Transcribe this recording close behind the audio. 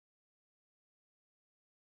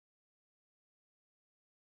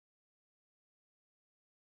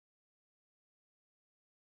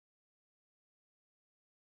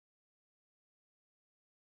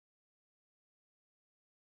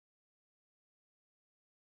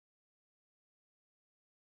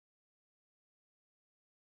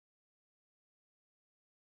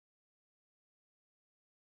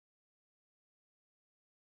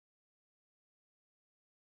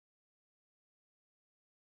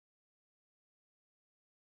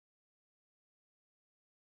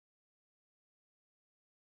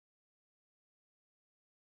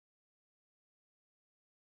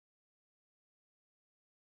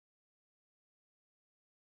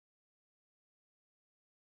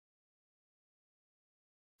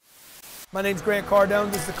My name's Grant Cardone.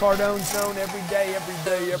 This is the Cardone Zone every day, every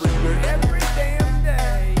damn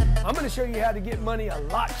day. I'm going to show you how to get money a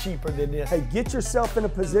lot cheaper than this. Hey, get yourself in a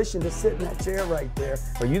position to sit in that chair right there.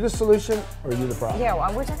 Are you the solution or are you the problem? Yeah,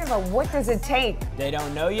 well, we're talking about what does it take. They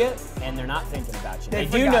don't know you and they're not thinking about you. They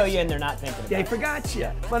do know you and they're not thinking about you. They forgot you.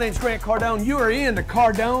 My name's Grant Cardone. You are in the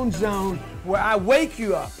Cardone Zone where I wake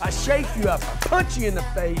you up, I shake you up, I punch you in the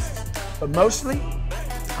face. But mostly,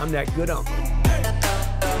 I'm that good uncle.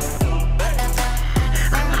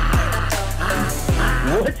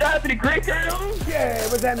 What's happening, Grant Cardone? Yeah,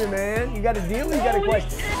 what's happening, man? You got a deal or you got a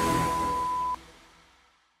question?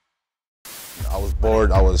 I was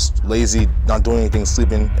bored, I was lazy, not doing anything,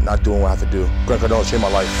 sleeping, and not doing what I have to do. Grant Cardone changed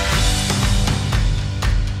my life.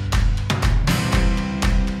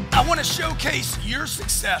 I want to showcase your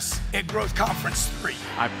success at Growth Conference 3.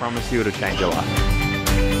 I promise you it'll change your life.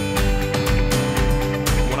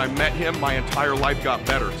 When I met him, my entire life got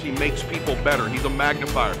better. He makes people better. He's a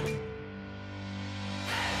magnifier.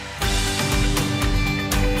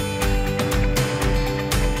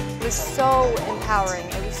 It was so empowering,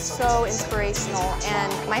 it was so inspirational,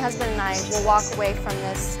 and my husband and I will walk away from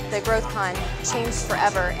this, the GrowthCon, changed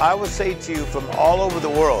forever. I would say to you from all over the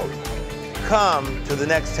world, come to the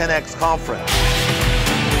next 10X conference.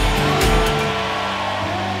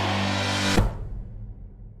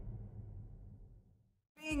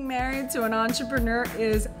 Being married to an entrepreneur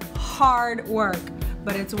is hard work,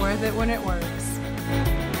 but it's worth it when it works.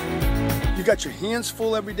 You got your hands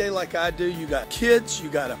full every day like I do. You got kids, you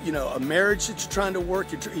got a marriage that you're trying to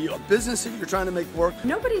work, a business that you're trying to make work.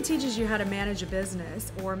 Nobody teaches you how to manage a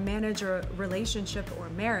business or manage a relationship or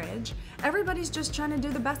marriage. Everybody's just trying to do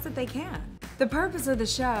the best that they can. The purpose of the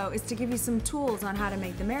show is to give you some tools on how to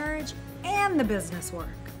make the marriage and the business work.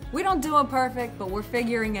 We don't do it perfect, but we're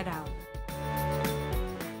figuring it out.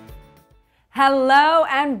 Hello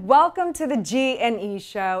and welcome to the G&E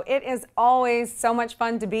Show. It is always so much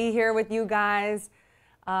fun to be here with you guys.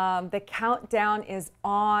 The countdown is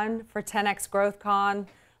on for 10X GrowthCon.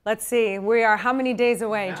 Let's see, we are how many days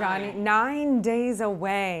away, Johnny? 9 days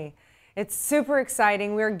away. It's super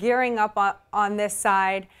exciting. We're gearing up on this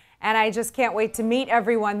side, and I just can't wait to meet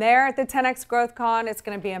everyone there at the 10X GrowthCon. It's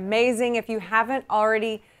going to be amazing. If you haven't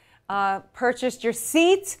already purchased your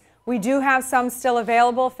seat, we do have some still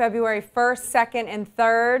available, February 1st, 2nd, and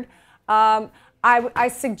 3rd. I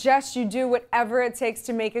suggest you do whatever it takes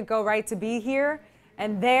to make it go right to be here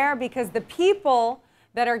and there, because the people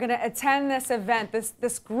that are going to attend this event,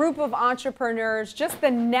 this group of entrepreneurs, just the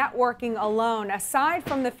networking alone, aside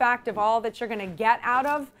from the fact of all that you're going to get out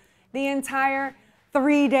of the entire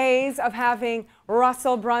 3 days of having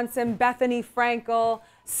Russell Brunson, Bethany Frankel,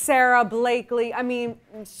 Sarah Blakely,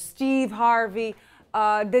 Steve Harvey,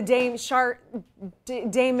 the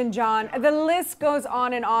Damon John, the list goes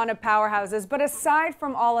on of powerhouses. But aside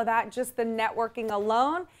from all of that, just the networking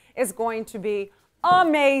alone is going to be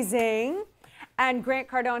amazing. And Grant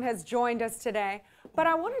Cardone has joined us today. But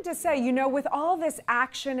I wanted to say, you know, with all this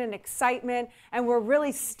action and excitement, and we're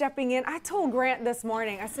really stepping in, I told Grant this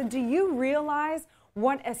morning, I said, do you realize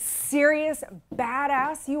what a serious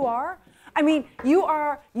badass you are? I mean, you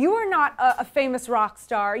are not a famous rock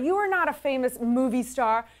star. You are not a famous movie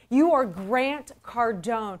star. You are Grant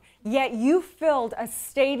Cardone. Yet you filled a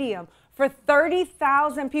stadium for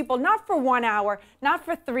 30,000 people, not for 1 hour, not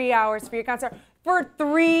for 3 hours for your concert, for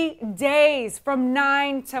 3 days from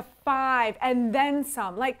 9 to 5 and then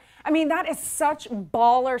some. Like, I mean, that is such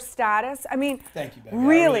baller status. I mean, thank you, baby.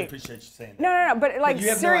 Really, I really appreciate you saying that. No, but like, you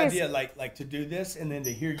have serious. no idea, like to do this and then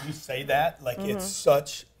to hear you say that, like it's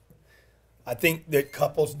such. I think that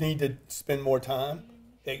couples need to spend more time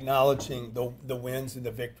acknowledging the wins and the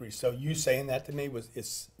victories. So you saying that to me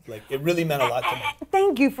it really meant a lot to me.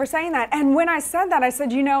 Thank you for saying that. And when I said that, I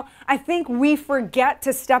said, you know, I think we forget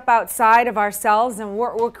to step outside of ourselves and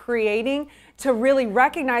what we're creating to really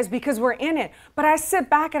recognize, because we're in it. But I sit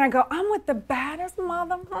back and I go, I'm with the baddest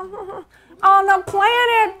mother on the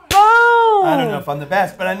planet. Boom! I don't know if I'm the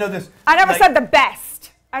best, but I know this. I never said the best.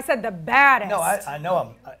 I said the baddest. No, I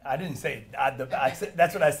know I didn't say I said,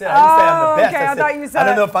 that's what I said. I didn't say I'm the best. Okay, I thought you said I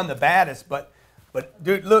don't know if I'm the baddest, but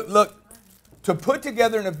dude, look, to put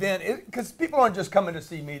together an event, because people aren't just coming to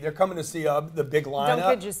see me; they're coming to see the big lineup. Don't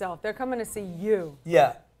kid yourself; they're coming to see you.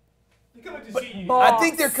 Yeah. They're coming to see you. I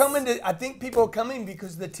think they're coming to. I think people are coming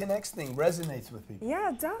because the 10X thing resonates with people. Yeah,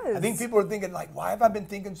 it does. I think people are thinking like, why have I been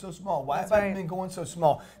thinking so small? Why have I been going so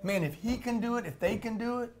small? Man, if he can do it, if they can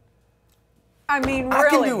do it. I mean, really. I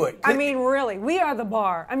can do it. I mean, really. We are the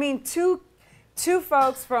bar. I mean, two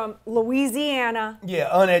folks from Louisiana. Yeah,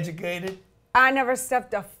 uneducated. I never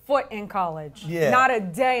stepped a foot in college. Yeah. Not a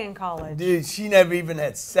day in college. Dude, she never even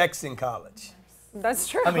had sex in college. That's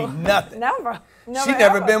true. I mean, nothing. Never. She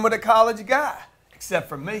never been with a college guy, except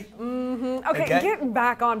for me. Okay, getting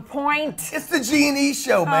back on point. It's the G&E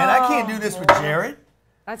Show, man. I can't do this with Jared.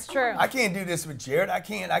 That's true. I can't do this with Jared. I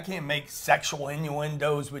can't make sexual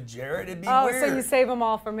innuendos with Jared. It'd be Oh, weird. so you save them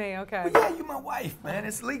all for me. Okay. Well, yeah, you're my wife, man.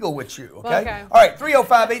 It's legal with you, okay? Okay. All right,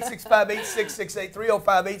 305-865-8668,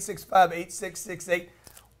 305-865-8668.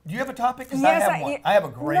 Do you have a topic? Because I have one. I have a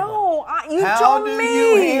great one. No, you How told do me.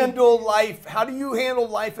 you handle life? How do you handle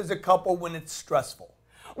life as a couple when it's stressful?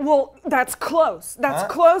 Well, that's close.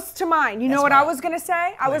 That's close to mine. You know what I was going to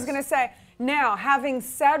say? I was Please. going to say, now, having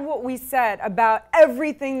said what we said about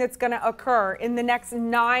everything that's going to occur in the next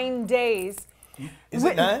 9 days. Is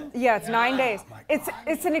it 9? Yeah, it's 9 days.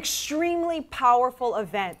 It's an extremely powerful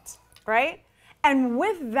event, right? And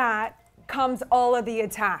with that comes all of the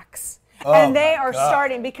attacks. And they are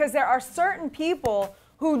starting because there are certain people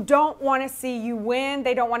who don't want to see you win.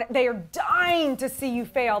 They are dying to see you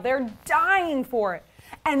fail. They're dying for it.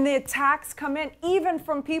 And the attacks come in even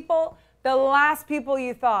from people, the last people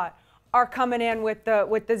you thought are coming in with the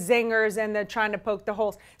zingers and the trying to poke the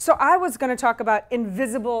holes. So I was going to talk about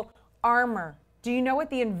invisible armor. Do you know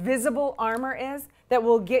what the invisible armor is that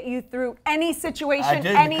will get you through any situation, I do,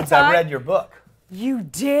 anytime? because I read your book. You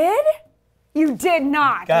did? You did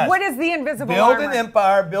not. Guys, what is the invisible armor? Build an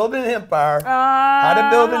empire, build an empire. How to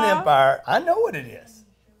build an empire. I know what it is.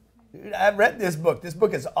 Dude, I read this book. This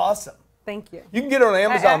book is awesome. Thank you. You can get it on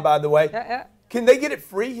Amazon, by the way. Yeah. Can they get it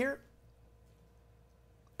free here?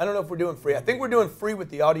 I don't know if we're doing free. I think we're doing free with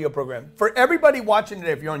the audio program. For everybody watching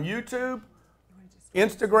today, if you're on YouTube,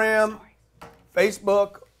 Instagram,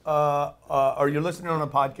 Facebook, or you're listening on a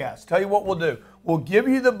podcast, tell you what we'll do. We'll give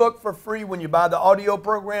you the book for free when you buy the audio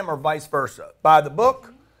program or vice versa. Buy the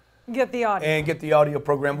book. Get the audio. And get the audio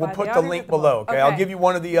program. We'll Buy put the the audio, link get the book. below, okay? Okay. I'll give you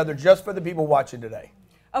one or the other just for the people watching today.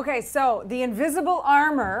 Okay, so the invisible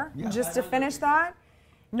armor, just to finish that,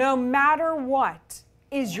 no matter what,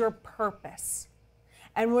 is your purpose.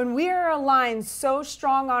 And when we are aligned so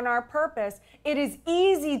strong on our purpose, it is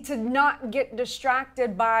easy to not get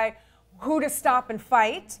distracted by who to stop and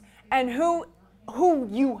fight and who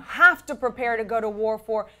you have to prepare to go to war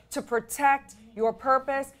for to protect your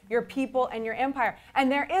purpose, your people, and your empire. And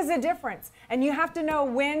there is a difference. And you have to know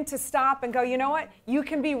when to stop and go, you know what? You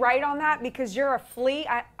can be right on that because you're a flea.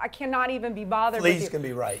 I cannot even be bothered with you. Fleas can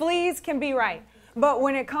be right. Fleas can be right. But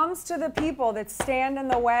when it comes to the people that stand in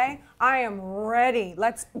the way, I am ready.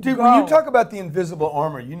 Let's Dude, go. when you talk about the invisible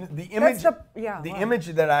armor, the image, the image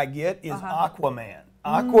that I get is Aquaman.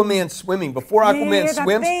 Aquaman swimming. Before Aquaman that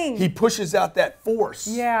swims, thing. he pushes out that force.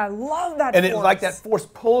 Yeah, I love that And force. it's like that force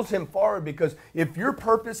pulls him forward because if your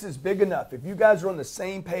purpose is big enough, if you guys are on the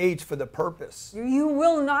same page for the purpose. You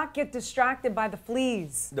will not get distracted by the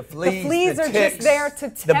fleas. The fleas, the the are ticks, just there to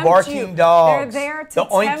tempt the barking you. dogs, They're there to the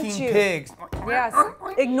tempt oinking you. pigs. Yes,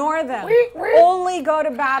 ignore them. Only go to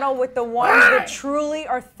battle with the ones that truly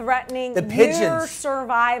are threatening The your pigeons.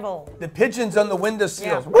 survival. The pigeons on the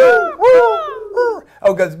windowsills. Yeah. Woo, woo, woo.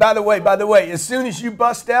 Oh, because by the way, as soon as you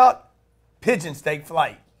bust out, pigeons take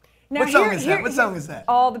flight. Now, What song is that? What song is that?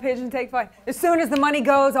 All the pigeons take flight. As soon as the money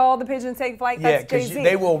goes, all the pigeons take flight. Yeah, That's because Jay-Z.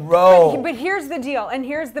 they will roll. But here's the deal, and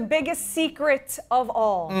here's the biggest secret of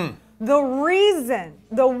all. The reason,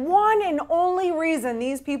 the one and only reason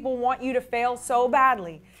these people want you to fail so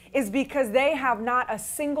badly is because they have not a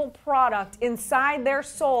single product inside their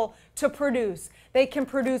soul to produce. They can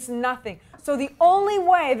produce nothing. So the only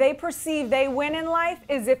way they perceive they win in life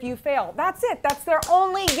is if you fail. That's it. That's their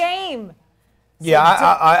only game. Yeah,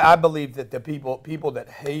 I believe that the people that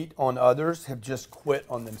hate on others have just quit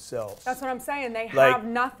on themselves. That's what I'm saying. They Like, have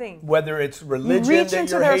nothing. Whether it's You religion reach that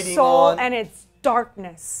into you're their hating soul on. and it's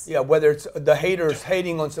darkness. Yeah, whether it's the haters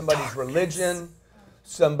hating on somebody's religion,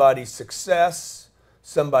 somebody's success,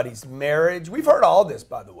 somebody's marriage. We've heard all this,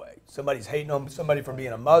 by the way. Somebody's hating on somebody for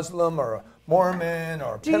being a Muslim or a Mormon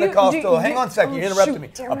or a Pentecostal. Hang on a second, you interrupted me.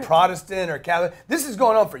 A Protestant or Catholic. This is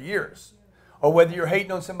going on for years. Or whether you're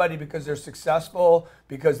hating on somebody because they're successful,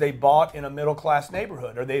 because they bought in a middle-class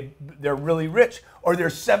neighborhood, or they're really rich, or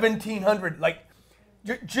they're 1,700. Like,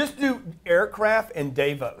 just do aircraft and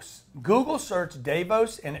Davos. Google search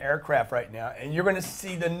Davos and aircraft right now, and you're going to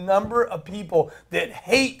see the number of people that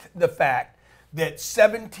hate the fact that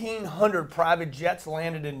 1,700 private jets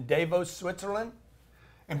landed in Davos, Switzerland.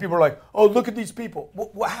 And people are like, oh, look at these people.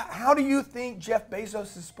 How do you think Jeff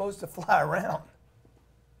Bezos is supposed to fly around?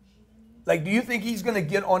 Like, do you think he's going to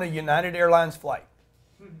get on a United Airlines flight?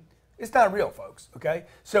 It's not real, folks, okay?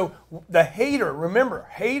 So the hater, remember,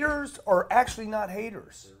 haters are actually not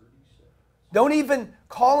haters. Don't even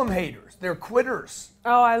call them haters. They're quitters.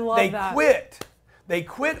 Oh, I love that. They quit. They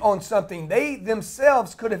quit on something they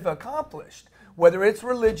themselves could have accomplished, whether it's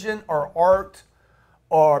religion or art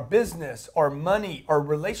or business or money or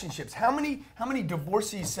relationships. How many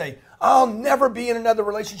divorcees say, I'll never be in another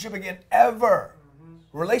relationship again, ever?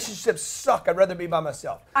 Relationships suck. I'd rather be by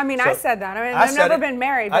myself. I mean, So, I said that. I mean, I've never been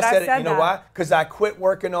married, but I said that. You know why? Because I quit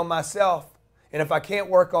working on myself. And if I can't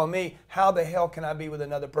work on me, how the hell can I be with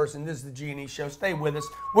another person? This is the G&E Show. Stay with us.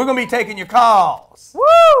 We're going to be taking your calls.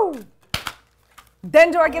 Woo!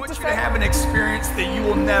 Then do I get to say? I want you to have an experience that you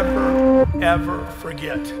will never, ever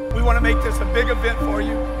forget. We want to make this a big event for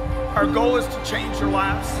you. Our goal is to change your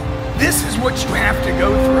lives. This is what you have to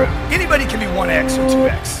go through. Anybody can be 1X or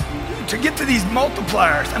 2X. To get to these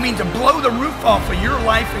multipliers, I mean, to blow the roof off of your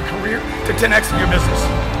life and career to 10X in your business.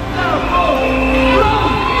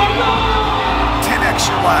 10X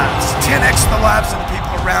your lives. 10X the lives of the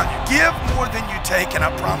people around you. Give more than you take, and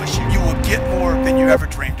I promise you, you will get more than you ever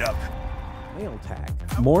dreamed of. Mail tag.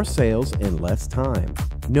 More sales in less time.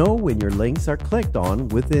 Know when your links are clicked on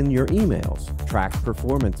within your emails. Track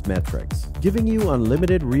performance metrics, giving you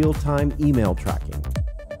unlimited real-time email tracking.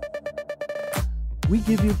 We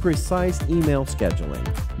give you precise email scheduling.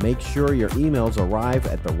 Make sure your emails arrive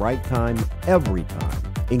at the right time every time.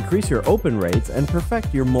 Increase your open rates and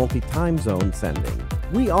perfect your multi-time zone sending.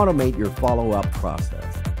 We automate your follow-up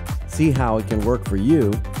process. See how it can work for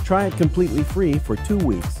you. Try it completely free for 2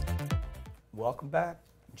 weeks. Welcome back,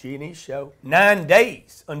 G&E Show. 9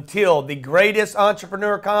 days until the greatest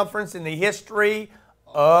entrepreneur conference in the history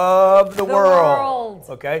of the world.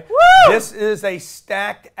 Okay, Woo! This is a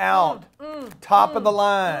stacked out, top of the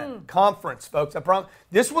line conference, folks. I promise.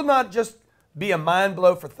 This will not just be a mind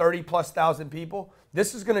blow for 30,000+ people.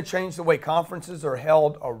 This is going to change the way conferences are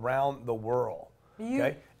held around the world.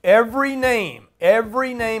 Okay. Every name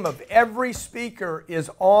of every speaker is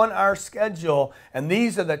on our schedule, and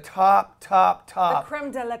these are the top. The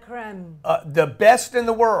creme de la creme. The best in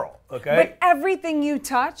the world, okay? But everything you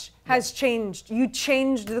touch has changed. You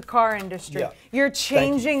changed the car industry. Yeah. You're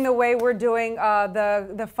changing the way we're doing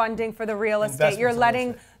the funding for the real estate. You're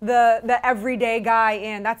letting Investments the everyday guy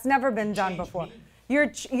in. That's never been done before.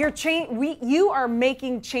 You are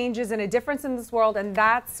making changes and a difference in this world, and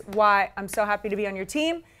that's why I'm so happy to be on your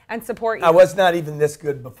team and support you. I was not even this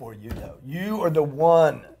good before you, though. You are the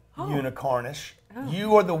one unicornish.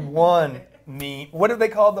 You are the one me. What do they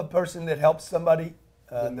call the person that helps somebody?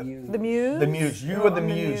 The muse? The muse. You are the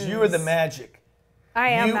muse. You are the magic. I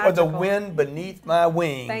am You magical. are the wind beneath my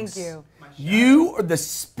wings. Thank you. You are the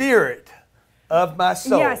spirit of my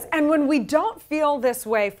soul. Yes, and when we don't feel this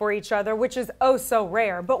way for each other, which is oh so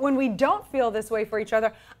rare, but when we don't feel this way for each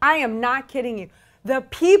other, I am not kidding you. The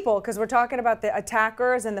people, because we're talking about the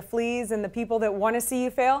attackers and the fleas and the people that want to see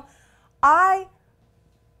you fail, I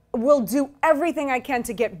will do everything I can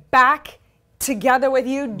to get back together with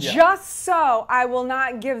you, just so I will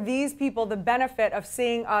not give these people the benefit of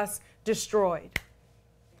seeing us destroyed.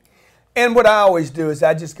 And what I always do is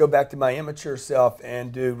I just go back to my immature self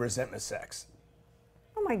and do resentment sex.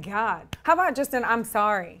 Oh my God. How about just an I'm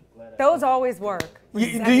sorry? Those always work.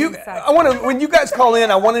 I want to, when you guys call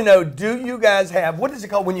in, I want to know, do you guys have, what is it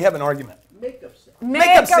called when you have an argument? Makeup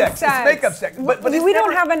sex. It's makeup sex. But we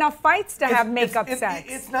don't have enough fights to have makeup sex.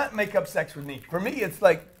 It's not makeup sex with me. For me, it's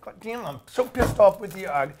like, damn, I'm so pissed off with you.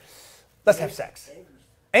 Let's have sex.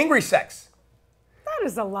 Angry sex. That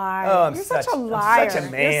is a lie. Oh, You're such a liar. I'm such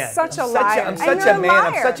a man. You're such a liar. I'm such a man.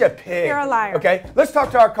 I'm such a pig. You're a liar. Okay, let's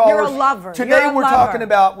talk to our callers. You're a lover. Today we're talking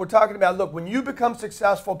about. Look, when you become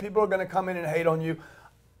successful, people are going to come in and hate on you.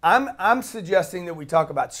 I'm suggesting that we talk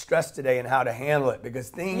about stress today and how to handle it, because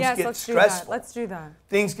things get stressful. Let's do that.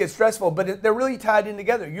 Things get stressful, but they're really tied in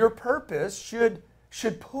together. Your purpose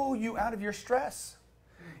should pull you out of your stress.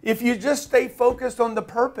 If you just stay focused on the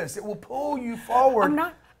purpose, it will pull you forward.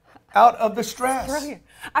 Out of the stress. Brilliant.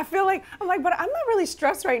 I feel like, but I'm not really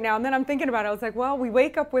stressed right now. And then I'm thinking about it. I was like, well, we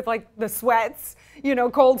wake up with like the sweats,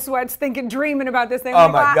 cold sweats, dreaming about this thing. Oh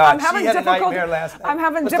my God, I'm having she had difficulty. a nightmare last night. I'm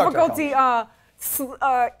having difficulty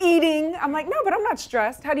eating. I'm like, no, but I'm not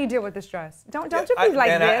stressed. How do you deal with the stress? Don't do me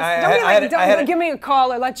like this. Don't give me a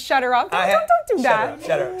call or let's shut her up. Don't do that.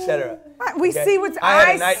 Shut her up. We see what's.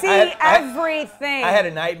 I see everything. I had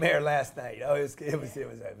a nightmare last night. Oh, it was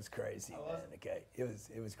crazy. Okay,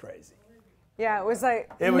 it was crazy. Yeah, it was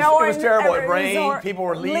like it was terrible. It rained. People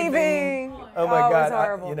were leaving. Oh my God! It was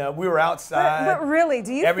horrible. We were outside. But really,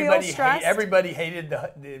 do you feel stressed? Everybody hated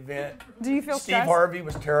the event. Do you feel Steve stressed? Harvey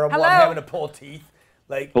was terrible. Hello? I'm having to pull teeth.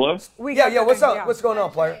 Hello? Yeah. What's up? What's going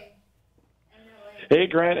on, player? Hey,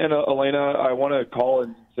 Grant and Elena. I want to call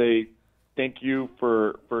and say thank you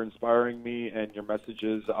for inspiring me and your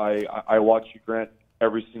messages. I watch you, Grant,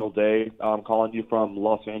 every single day. I'm calling you from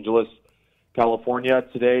Los Angeles, California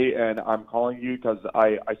today, and I'm calling you because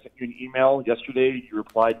I sent you an email yesterday. You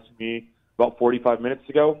replied to me about 45 minutes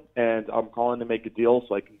ago, and I'm calling to make a deal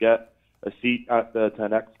so I can get a seat at the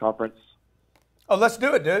 10X conference. Oh, let's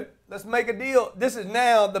do it, dude. Let's make a deal. This is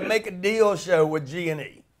now the Make a Deal show with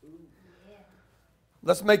G&E.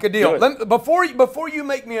 Let's make a deal. Before you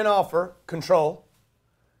make me an offer, Control,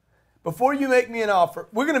 before you make me an offer,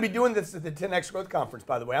 we're going to be doing this at the 10X Growth Conference,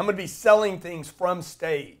 by the way. I'm going to be selling things from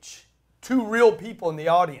stage to real people in the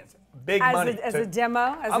audience. Big money. As a demo?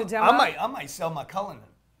 I might sell my Cullinan.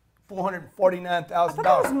 $449,000. I thought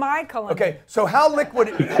that was my Cullinan. Okay, so how liquid,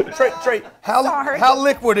 Trey, how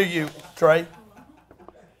liquid are you, Trey?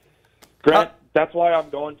 Grant, that's why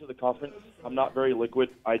I'm going to the conference. I'm not very liquid.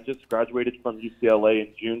 I just graduated from UCLA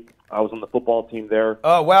in June. I was on the football team there.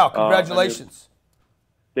 Oh, wow. Congratulations.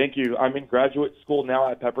 Thank you. I'm in graduate school now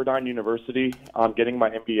at Pepperdine University. I'm getting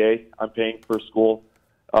my MBA. I'm paying for school.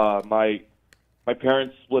 My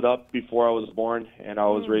parents split up before I was born, and I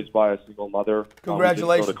was raised by a single mother.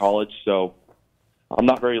 Congratulations. I didn't go to college, so I'm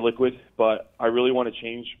not very liquid, but I really want to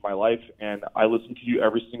change my life, and I listen to you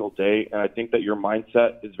every single day, and I think that your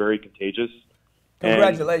mindset is very contagious.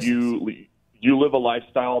 Congratulations. And you live a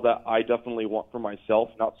lifestyle that I definitely want for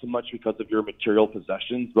myself, not so much because of your material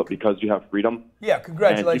possessions, but because you have freedom. Yeah,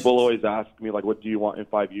 congratulations. And people always ask me, like, what do you want in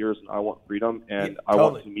 5 years? And I want freedom, and I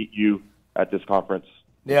want to meet you at this conference.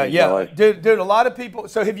 Yeah. Dude, a lot of people.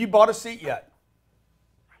 So have you bought a seat yet?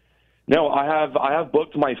 No, I have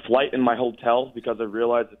booked my flight and my hotel because I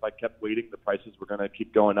realized if I kept waiting, the prices were going to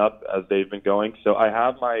keep going up as they've been going. So I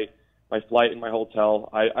have my flight and my hotel.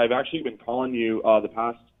 I've actually been calling you the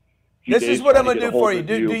past few days. This is what I'm going to do for you.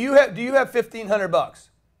 Do you have $1,500?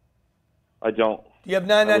 I don't. Do you have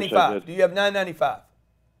 $995? Do you have $995?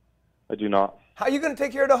 I do not. How are you going to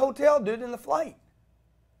take care of the hotel, dude, and the flight?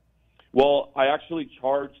 Well, I actually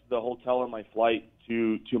charged the hotel and my flight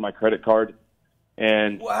to my credit card.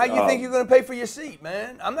 And well, how do you think you're going to pay for your seat,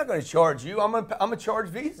 man? I'm not going to charge you. I'm going to charge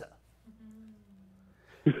Visa.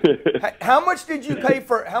 How much did you pay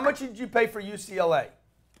for UCLA?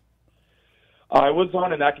 I was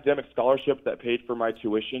on an academic scholarship that paid for my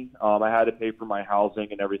tuition. I had to pay for my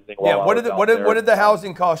housing and everything. Yeah. What did the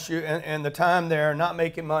housing cost you and the time there, not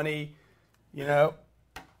making money? You know.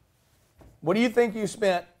 What do you think you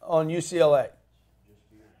spent on UCLA?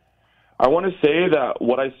 I want to say that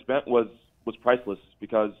what I spent was priceless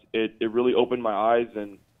because it really opened my eyes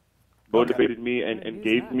and motivated me and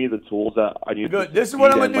gave me the tools that I needed. Good. This is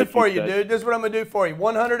what I'm going to do for you, dude. This is what I'm going to do for you.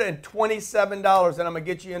 $127, and I'm going to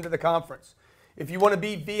get you into the conference. If you want to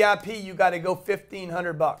be VIP, you got to go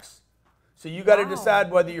 $1,500. So you got to decide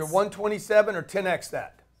whether you're 127 or 10x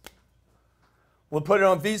that. We'll put it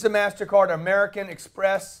on Visa, MasterCard, American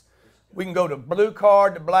Express. We can go to blue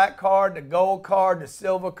card, to black card, to gold card, to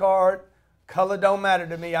silver card. Color don't matter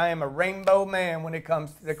to me. I am a rainbow man when it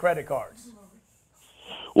comes to the credit cards.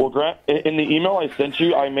 Well, Grant, in the email I sent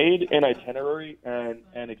you, I made an itinerary and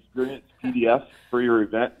an experience PDF for your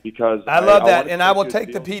event because I love that, and I will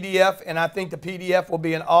take the PDF, and I think the PDF will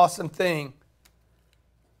be an awesome thing.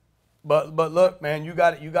 But look, man,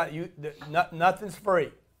 nothing's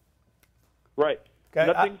free. Right. Okay.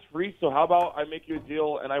 Nothing's free. So how about I make you a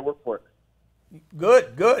deal and I work for it?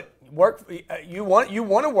 Good. You want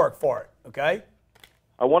to work for it, okay?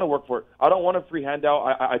 I want to work for it. I don't want a free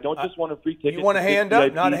handout. I don't just want a free ticket. You want a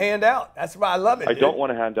handout, not a handout. That's why I love it. I don't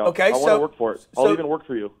want a handout. Okay, I want to work for it. I'll even work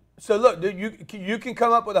for you. So look, dude, you can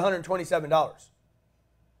come up with $127.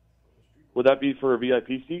 Would that be for a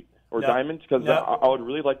VIP seat or diamond? Because I would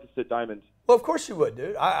really like to sit diamond. Well, of course you would,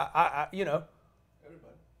 dude. I'd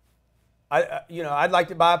like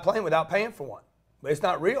to buy a plane without paying for one, but it's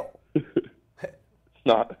not real. It's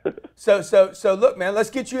not. So look, man, let's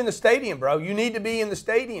get you in the stadium, bro. You need to be in the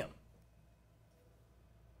stadium.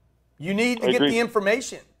 You need to get the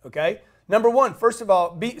information, okay? Number one, first of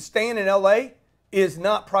all, staying in LA is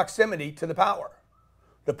not proximity to the Power.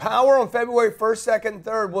 The Power on February 1st, 2nd, and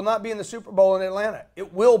 3rd will not be in the Super Bowl in Atlanta.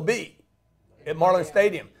 It will be at Marlin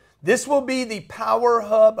Stadium. This will be the power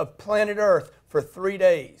hub of planet Earth for 3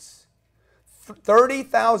 days.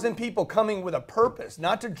 30,000 people coming with a purpose,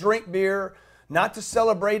 not to drink beer, not to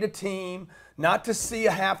celebrate a team, not to see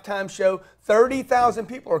a halftime show. 30,000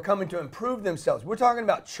 people are coming to improve themselves. We're talking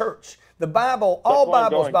about church. The Bible, all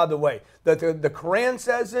Bibles, by the way. The Quran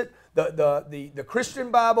says it, the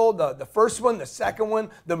Christian Bible, the first one, the second one,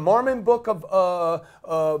 the Mormon book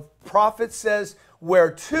of prophets says, where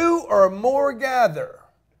two or more gather,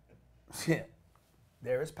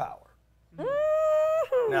 there is power.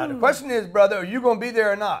 Now, the question is, brother, are you going to be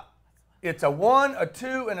there or not? It's a 1, a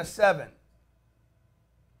 2, and a 7.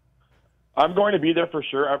 I'm going to be there for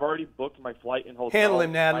sure. I've already booked my flight and hotel. Handle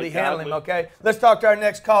him, Natalie. Handle him, okay? Let's talk to our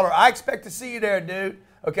next caller. I expect to see you there, dude,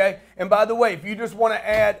 okay? And by the way, if you just want to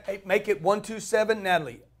add, make it 127,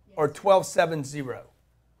 Natalie, or 1270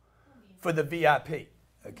 for the VIP,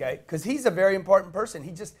 okay? Because he's a very important person.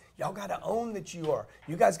 Y'all got to own that you are.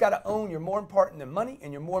 You guys got to own you're more important than money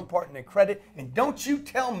and you're more important than credit. And don't you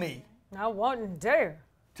tell me. I wouldn't dare.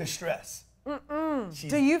 To stress.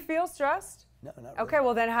 Do you feel stressed? No, not really. Okay,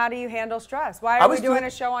 well then how do you handle stress? Why are we doing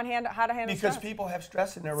a show on how to handle stress? Because people have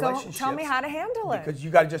stress in their relationships. Tell me how to handle it. Because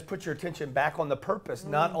you got to just put your attention back on the purpose,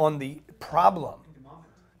 not on the problem.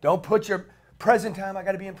 Don't put your present time, I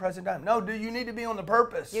got to be in present time. No, you need to be on the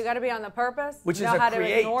purpose. You got to be on the purpose. Which you is know how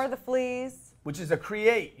create. To ignore the fleas. Which is a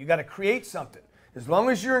create. You got to create something. As long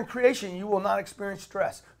as you're in creation, you will not experience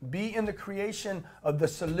stress. Be in the creation of the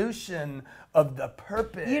solution of the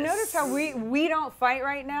purpose. You notice how we don't fight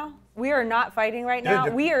right now? We are not fighting right now.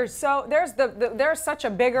 We are so there's such a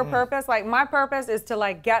bigger purpose. Like my purpose is to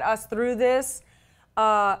like get us through this.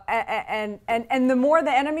 And the more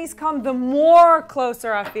the enemies come, the more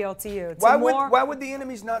closer I feel to you. Why would the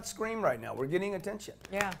enemies not scream right now? We're getting attention.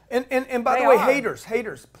 Yeah. And by the way,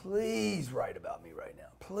 haters, please write about me right now.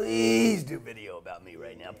 Please do video about me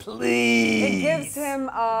right now. Please. It gives him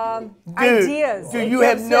ideas. Dude, you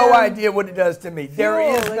have no idea what it does to me. There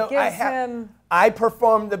is no. I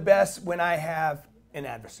perform the best when I have an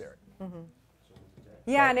adversary.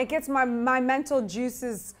 Yeah, and it gets my mental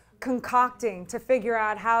juices concocting to figure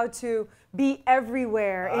out how to be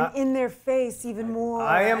everywhere and in their face even more.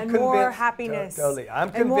 I am convinced, more happiness. Totally.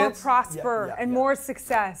 I'm convinced. And more prosper and more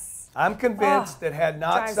success. I'm convinced that had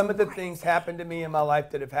not some of the things happened to me in my life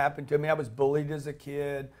that have happened to me, I was bullied as a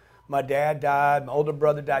kid. My dad died. My older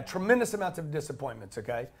brother died. Tremendous amounts of disappointments,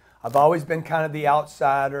 okay? I've always been kind of the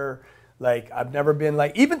outsider. Like, I've never been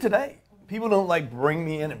like, even today, people don't like bring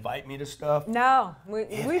me in, invite me to stuff. No,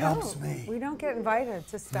 it helps me. We don't get invited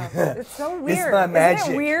to stuff. It's so weird. It's my magic.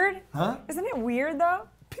 Isn't it weird? Huh? Isn't it weird though?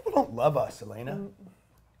 People don't love us, Elena.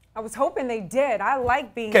 I was hoping they did. I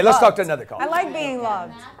like being loved. Okay, let's talk to another caller. I like being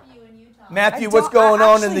loved. Matthew, what's going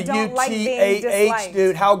on in the UTAH,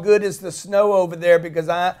 dude? How good is the snow over there? Because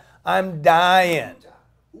I'm dying.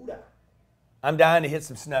 I'm dying to hit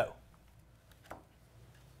some snow.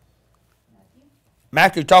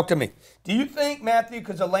 Matthew, talk to me. Do you think, Matthew,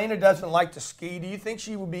 because Elena doesn't like to ski, do you think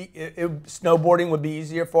she would be snowboarding would be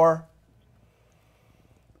easier for her?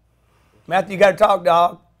 Matthew, you got to talk,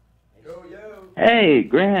 dog. Hey,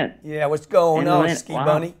 Grant. Yeah, what's going on, Ski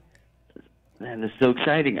Bunny? Man, this is so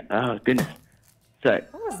exciting. Oh, goodness. Sorry.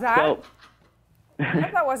 What was that? I hope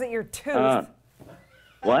that wasn't your tooth.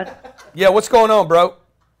 What? Yeah, what's going on, bro?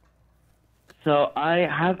 So I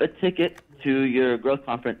have a ticket to your growth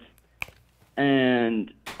conference,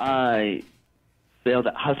 and I failed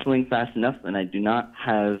at hustling fast enough, and I do not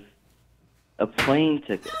have a plane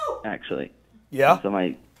ticket, actually. Yeah? So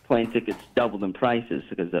my plane ticket's doubled in prices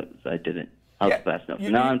because I didn't hustle fast enough. So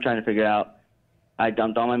now I'm trying to figure out, I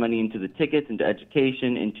dumped all my money into the tickets, into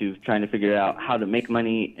education, into trying to figure out how to make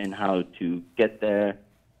money and how to get there.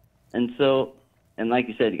 And so, and like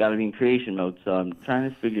you said, you got to be in creation mode. So I'm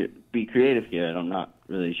trying to be creative here, and I'm not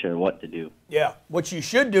really sure what to do. Yeah. What you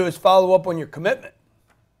should do is follow up on your commitment.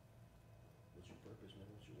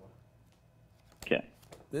 Okay.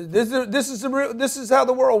 This is how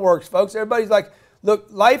the world works, folks. Everybody's like, look,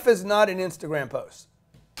 life is not an Instagram post.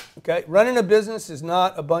 Okay? Running a business is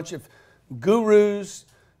not a bunch of gurus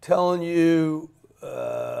telling you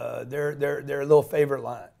their little favorite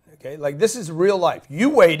line. Okay, like this is real life. You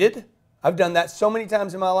waited. I've done that so many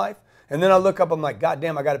times in my life, and then I look up. I'm like, God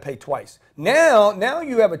damn, I got to pay twice. Now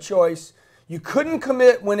you have a choice. You couldn't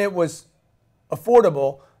commit when it was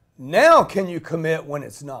affordable. Now can you commit when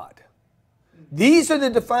it's not? These are the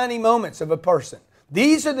defining moments of a person.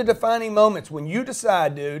 These are the defining moments when you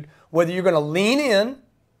decide, dude, whether you're going to lean in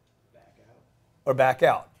or back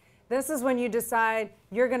out. This is when you decide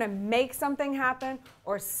you're going to make something happen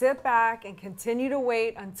or sit back and continue to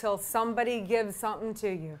wait until somebody gives something to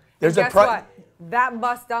you. And guess what? That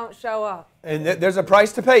bus don't show up. And there's a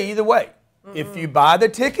price to pay either way. If you buy the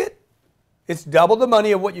ticket, it's double the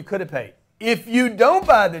money of what you could have paid. If you don't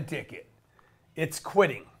buy the ticket, it's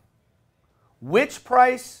quitting. Which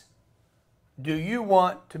price do you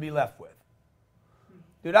want to be left with?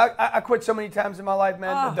 Dude, I quit so many times in my life,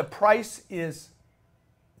 man. The price is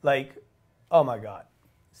like, oh my God,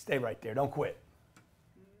 stay right there. Don't quit.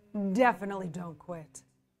 Definitely don't quit.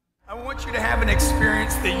 I want you to have an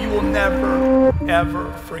experience that you will never,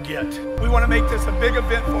 ever forget. We want to make this a big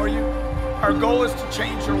event for you. Our goal is to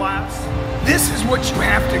change your lives. This is what you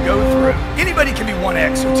have to go through. Anybody can be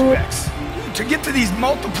 1X or 2X. To get to these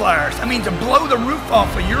multipliers, I mean, to blow the roof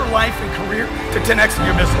off of your life and career to 10X in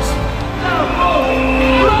your business.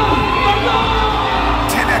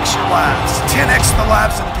 10X your lives. 10X the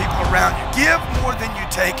lives of the people around you. Give more than you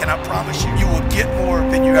take, and I promise you, you will get more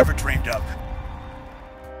than you ever dreamed of.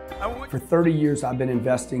 For 30 years, I've been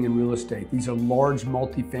investing in real estate. These are large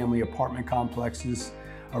multifamily apartment complexes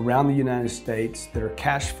around the United States that are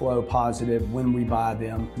cash flow positive when we buy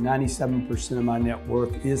them. 97% of my net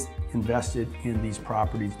worth is invested in these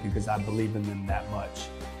properties because I believe in them that much.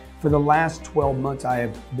 For the last 12 months, I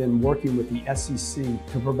have been working with the SEC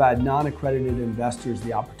to provide non-accredited investors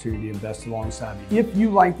the opportunity to invest alongside me. If you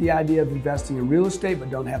like the idea of investing in real estate but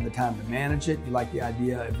don't have the time to manage it, you like the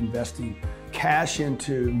idea of investing cash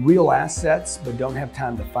into real assets but don't have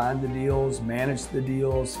time to find the deals, manage the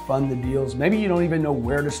deals, fund the deals. Maybe you don't even know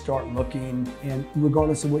where to start looking. And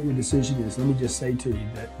regardless of what your decision is, let me just say to you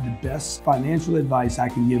that the best financial advice I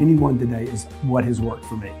can give anyone today is what has worked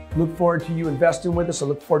for me. Look forward to you investing with us. I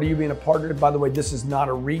look forward to you being a partner. By the way, this is not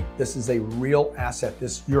a REIT. This is a real asset.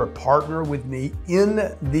 You're a partner with me in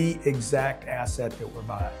the exact asset that we're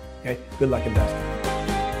buying. Okay? Good luck investing.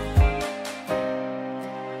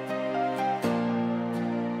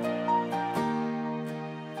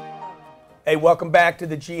 Hey, welcome back to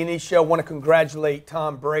the G&E Show. I want to congratulate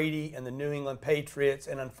Tom Brady and the New England Patriots,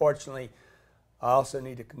 and unfortunately, I also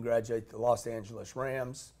need to congratulate the Los Angeles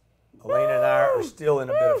Rams. Elena and I are still in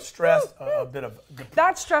a bit of stress,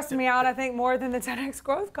 That stressed me out, I think, more than the 10X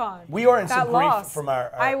Growth Con. We are in some grief from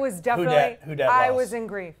our I was definitely, who dat I loss. was in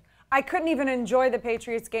grief. I couldn't even enjoy the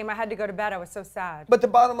Patriots game. I had to go to bed. I was so sad. But the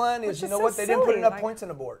bottom line is, you know so what? They didn't put silly, enough like- points on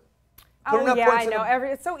the board. Oh, yeah, I know.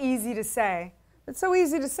 It's so easy to say. It's so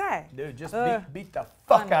easy to say. Dude, just beat the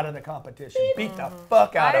fuck out of the competition. Beat the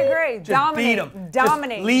fuck out of them. I agree. Just Dominate. beat them.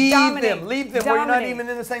 Dominate. Just leave dominate, them. Leave them where you're not even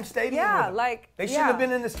in the same stadium with Yeah, them. like, They shouldn't have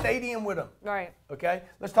been in the stadium with them. Right. Okay?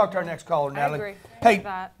 Let's talk to our next caller, Natalie. agree Hey, with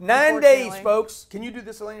that, 9 days, unfortunately. folks. Can you do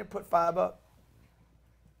this, Elena? Put 5 up.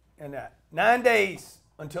 And that. 9 days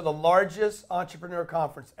until the largest entrepreneur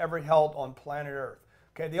conference ever held on planet Earth.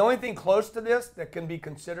 Okay, the only thing close to this that can be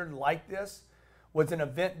considered like this was an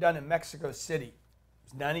event done in Mexico City.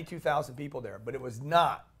 92,000 people there, but it was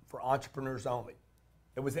not for entrepreneurs only.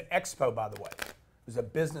 It was an expo, by the way. It was a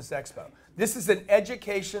business expo. This is an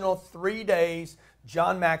educational 3 days.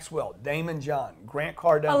 John Maxwell, Damon John, Grant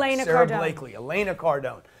Cardone, Elena Sarah Cardone. Blakely, Elena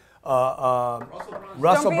Cardone, Russell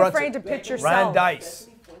Don't be Brunson, afraid to pitch yourself. Ryan Dice,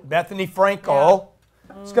 Bethany Frankel.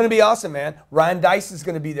 It's going to be awesome, man. Ryan Dice is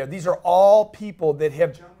going to be there. These are all people that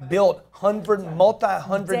have built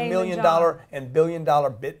multi-hundred Damon million John. dollar and billion-dollar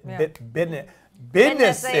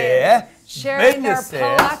businesses. Sharing their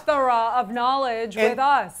plethora of knowledge with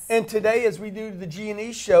us. And today, as we do the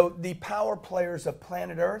G&E Show, the power players of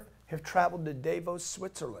planet Earth have traveled to Davos,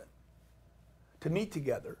 Switzerland to meet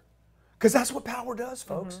together. Because that's what power does,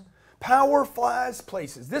 folks. Power flies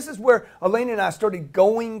places. This is where Elena and I started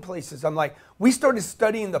going places. I'm like, we started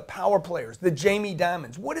studying the power players, the Jamie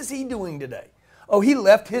Dimons. What is he doing today? Oh, he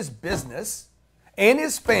left his business and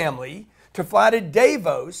his family to fly to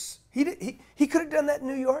Davos. He could have done that in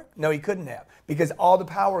New York. No, he couldn't have, because all the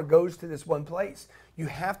power goes to this one place. You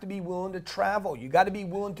have to be willing to travel. You got to be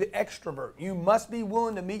willing to extrovert. You must be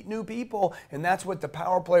willing to meet new people, and that's what the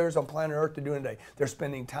power players on planet Earth are doing today. They're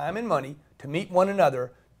spending time and money to meet one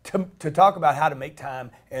another to talk about how to make time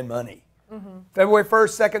and money. February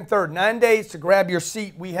 1st, 2nd, 3rd, 9 days to grab your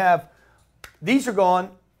seat. We have, these are gone,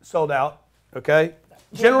 sold out, okay?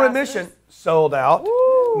 General admission, sold out.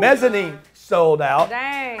 Mezzanine, sold out.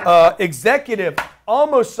 Dang. Executive,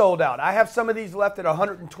 almost sold out. I have some of these left at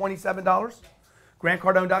 $127. Grant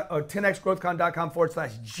Cardone,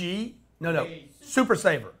 10xgrowthcon.com/G. Super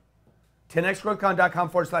Saver.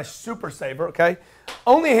 10xgrowthcon.com/Super Saver, okay?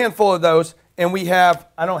 Only a handful of those. And we have,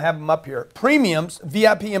 I don't have them up here, premiums,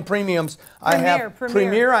 VIP and premiums.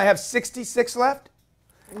 Premier. I have 66 left.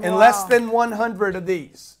 And less than 100 of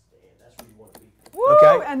these. Woo!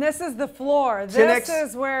 Okay. And this is the floor. 10X. This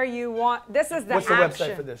is where you want, this is the What's action. the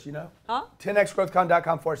website for this, you know? Huh?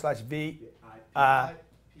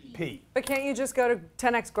 10xgrowthcon.com/VIP. But can't you just go to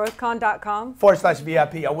 10xgrowthcon.com?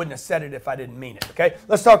 /VIP. I wouldn't have said it if I didn't mean it, okay?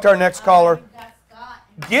 Let's talk to our next caller.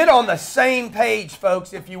 Get on the same page,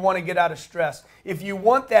 folks, if you want to get out of stress. If you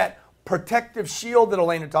want that protective shield that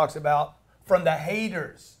Elena talks about from the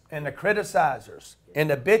haters and the criticizers and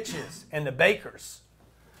the bitches and the bakers,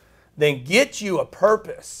 then get you a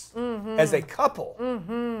purpose as a couple.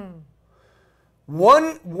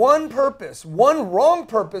 One purpose, one wrong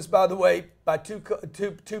purpose, by the way, by two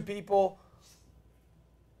people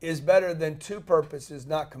is better than 2 purposes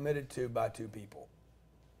not committed to by 2 people.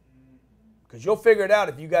 Because you'll figure it out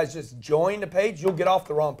if you guys just join the page, you'll get off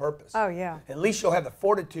the wrong purpose. Oh, yeah. At least you'll have the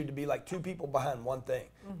fortitude to be like 2 people behind one thing.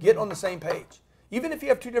 Get on the same page, even if you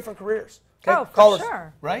have 2 different careers. Okay? Oh, for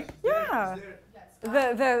sure. Right? Yeah.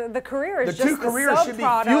 The career is The 2 just the careers should be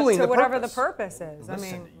subproduct fueling to the whatever purpose. the purpose is. I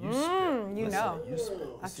Listen mean, to you, Spirit. you Listen know. to you, Spirit.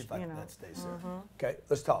 Let's see if that stays here. Mm-hmm. Okay,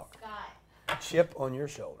 let's talk. Chip on your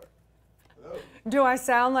shoulder. Do I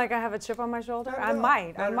sound like I have a chip on my shoulder? I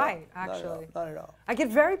might actually. Not at all. I get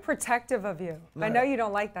very protective of you. I know you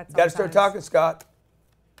don't like that sometimes. Got to start talking, Scott.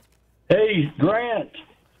 Hey, Grant.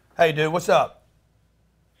 Hey, dude, what's up?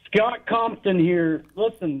 Scott Compton here.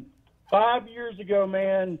 Listen, 5 years ago,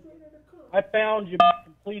 man, I found you by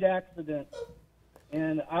complete accident,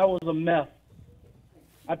 and I was a mess.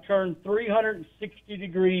 I turned 360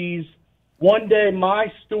 degrees. One day,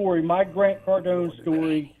 my story, my Grant Cardone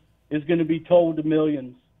story, is going to be told to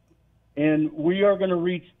millions. And we are going to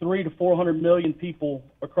reach 300 to 400 million people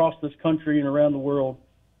across this country and around the world.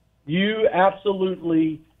 You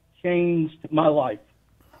absolutely changed my life.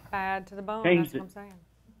 Bad to the bone, Changed that's what I'm saying.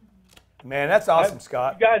 Man, that's awesome,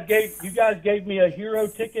 Scott. You guys gave me a hero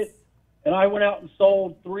ticket, and I went out and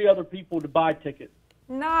sold 3 other people to buy tickets.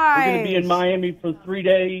 Nice. We're going to be in Miami for 3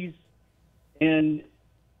 days, and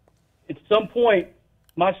at some point,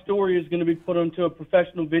 my story is going to be put onto a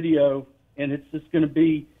professional video, and it's just going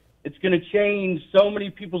to change so many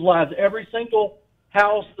people's lives. Every single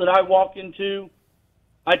house that I walk into,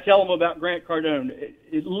 I tell them about Grant Cardone.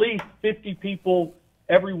 At least 50 people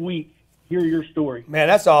every week hear your story. Man,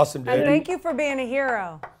 that's awesome, dude. And thank you for being a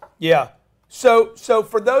hero. Yeah. So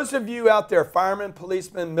for those of you out there, firemen,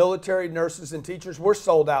 policemen, military, nurses, and teachers, we're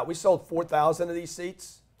sold out. We sold 4,000 of these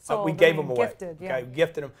seats. We gave them away. Gifted, yeah. Okay, we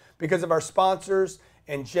gifted them because of our sponsors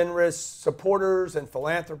and generous supporters and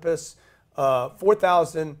philanthropists.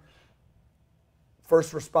 4,000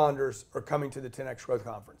 first responders are coming to the 10X Growth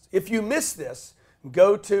Conference. If you miss this,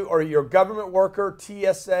 go to, or you're a government worker,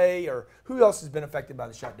 TSA, or who else has been affected by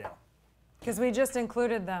the shutdown? Because we just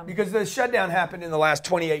included them. Because the shutdown happened in the last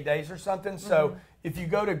 28 days or something. So if you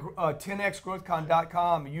go to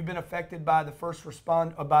 10xgrowthcon.com, you've been affected by the by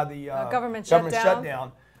the government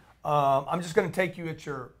shutdown. I'm just going to take you at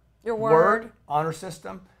your word honor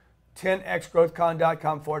system.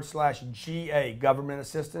 10xgrowthcon.com/GA, government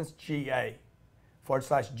assistance, GA/GA.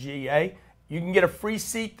 You can get a free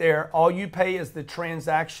seat there. All you pay is the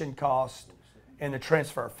transaction cost and the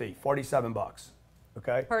transfer fee, $47.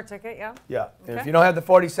 Okay? Per ticket, yeah. Yeah. And Okay. if you don't have the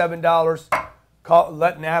 $47,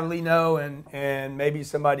 let Natalie know, and maybe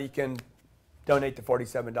somebody can donate the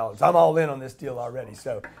 $47. I'm all in on this deal already.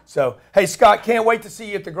 So hey, Scott, can't wait to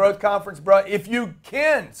see you at the Growth Conference, bro. If you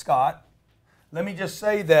can, Scott, let me just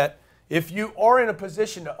say that if you are in a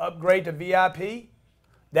position to upgrade to VIP,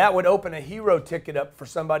 that would open a hero ticket up for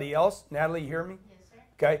somebody else. Natalie, you hear me? Yes, sir.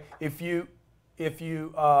 Okay. If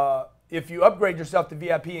you upgrade yourself to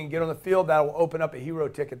VIP and get on the field, that will open up a hero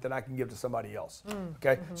ticket that I can give to somebody else.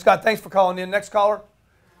 Okay. Scott, thanks for calling in. Next caller. All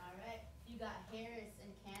right. You got Harris in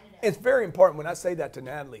Canada. It's very important when I say that to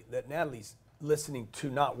Natalie, that Natalie's listening to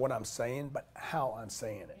not what I'm saying, but how I'm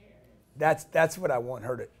saying it. That's what I want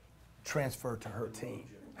her to transfer to her team.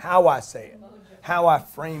 How I say it, how I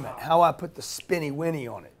frame it, how I put the spinny winny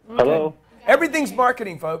on it. Hello? Everything's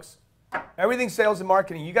marketing, folks. Everything's sales and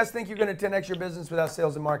marketing. You guys think you're going to 10X your business without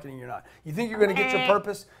sales and marketing? You're not. You think you're going to get your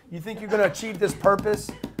purpose? You think you're going to achieve this purpose?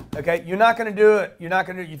 Okay, you're not going to do it. You're not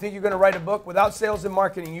going to do it. You think you're going to write a book? Without sales and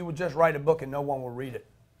marketing, you would just write a book and no one will read it.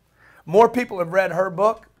 More people have read her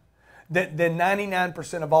book than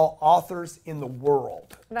 99% of all authors in the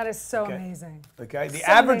world. That is so amazing. Okay, the So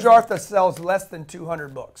average amazing. author sells less than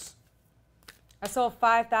 200 books. I sold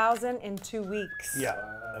 5,000 in 2 weeks. Yeah.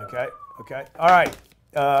 Okay. Okay. All right.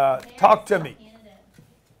 Talk to me.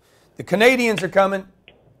 The Canadians are coming.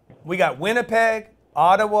 We got Winnipeg,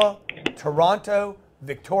 Ottawa, Toronto,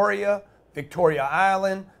 Victoria, Victoria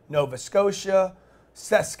Island, Nova Scotia,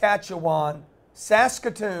 Saskatchewan,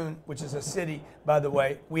 Saskatoon, which is a city, by the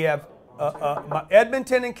way. We have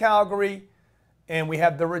Edmonton and Calgary, and we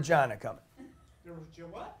have the Regina coming.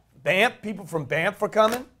 What? Banff, people from Banff are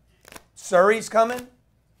coming. Surrey's coming.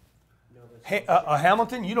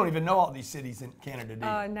 Hamilton, you don't even know all these cities in Canada, do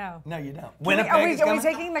you? No. No, you don't. Are Winnipeg we is coming.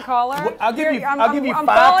 taking the caller? I'll give you I'm $5,000.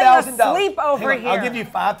 falling asleep over here. I'll give you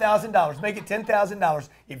 $5,000. Make it $10,000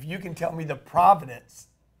 if you can tell me the province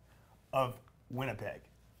of Winnipeg.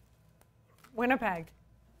 Winnipeg.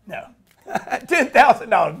 No.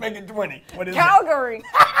 $10,000. Make it 20. What is Calgary.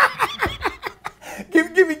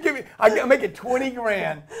 Give me. I'll make it 20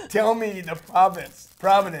 grand. Tell me the province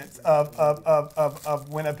of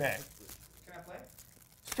Winnipeg. Can I play?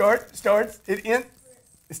 It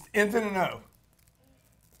ends in an O.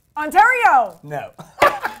 Ontario. No.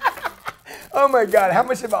 Oh my God, how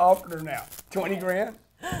much have I offered her now? 20 grand?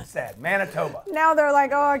 Sad. Manitoba. Now they're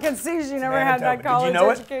like, oh, I can see she never had that college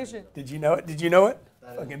education. Did you know it? Did you know it?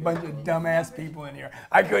 Fucking bunch of dumbass people in here.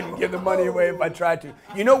 I couldn't give the money away if I tried to.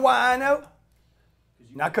 You know why I know?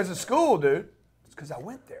 Not because of school, dude. It's because I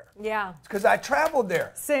went there. Yeah. It's because I traveled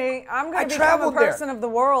there. See, I'm going to become a person of the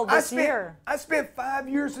world this year. I spent 5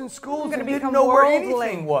 years in schools and become didn't know where worldly.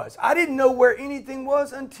 anything was. I didn't know where anything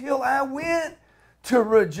was until I went to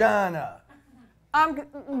Regina. I'm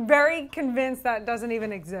very convinced that doesn't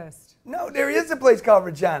even exist. No, there is a place called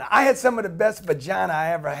Regina. I had some of the best vagina I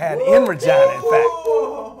ever had in Regina, in fact.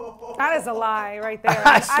 That is a lie right there.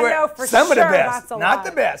 I swear, I know for some sure of the best, that's a not lie.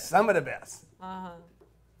 the best, some of the best.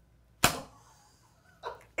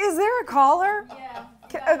 Is there a caller? Yeah.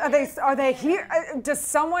 Are they here? Does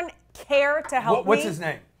someone care to help What's me? his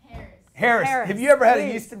name? Harris. Harris. Have you ever had a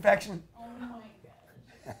please. yeast infection? Oh my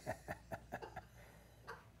God.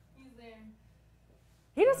 He's there.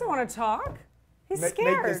 He doesn't want to talk. He's Make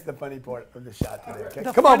scared. this the funny part of the shot today. Okay?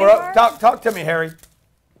 The Come on, funny bro. part? Talk to me, Harry.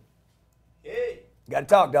 Hey. Got to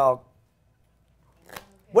talk, dog.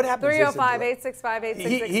 What happened?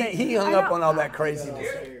 305-865-8668. He hung up on all that craziness.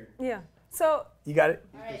 Yeah. So. You got it?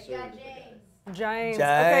 All right, you got James. James.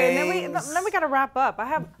 Okay, and then we got to wrap up. I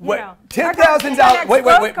have, you know. $10,000.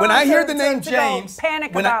 Wait. When I hear the name to James,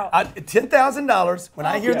 panic when about. $10,000. When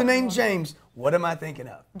I hear the name James, what am I thinking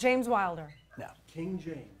of? James Wilder. No. King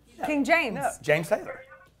James. King James. No. James Taylor.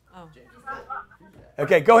 Oh.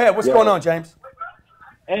 Okay, go ahead. What's going on, James?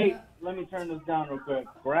 Hey, let me turn this down real quick.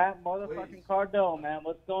 Grant motherfucking Cardone, man.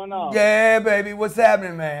 What's going on? Yeah, baby. What's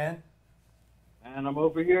happening, man? And I'm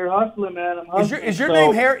over here hustling, man. I'm hustling. Is your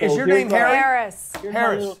name Harry? Is your name Harry? Harris. Here's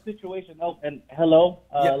my little situation. Oh, and hello,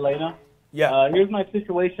 Elena. Yeah. Here's my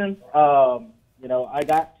situation. You know, I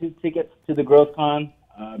got 2 tickets to the Growth Con.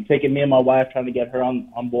 I'm taking me and my wife, trying to get her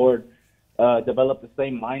on board. Develop the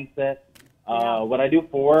same mindset. What I do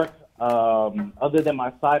for work, other than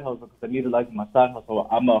my side hustle, because I'm utilizing my side hustle,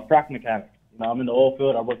 I'm a frac mechanic. You know, I'm in the oil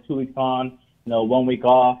field. I work 2 weeks on, 1 week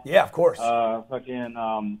off. Yeah, of course. You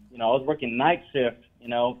know, I was working night shift,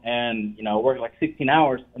 and, I worked like 16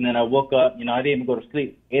 hours, and then I woke up, I didn't even go to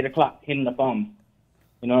sleep. 8 o'clock, hitting the phone.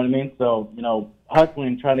 You know what I mean? So,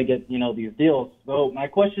 hustling, trying to get, these deals. So my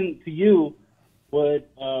question to you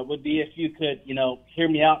would be if you could, hear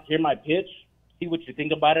me out, hear my pitch, see what you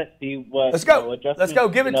think about it, see what. Let's go. Let's go.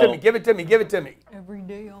 Give it to me. Give it to me. Give it to me. Every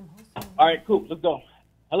day I'm hustling. All right, cool. Let's go.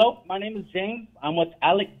 Hello, my name is James. I'm with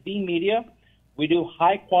Alex B Media. We do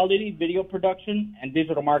high quality video production and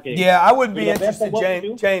digital marketing. Yeah, I wouldn't be We're the best at interested, what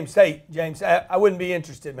we James. do. James, I wouldn't be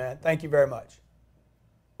interested, man. Thank you very much.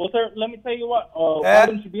 Well, sir, let me tell you what. Why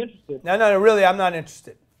wouldn't you be interested? No, really, I'm not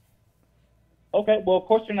interested. Okay, well, of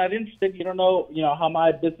course you're not interested. You don't know, how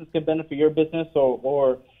my business can benefit your business,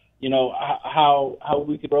 or how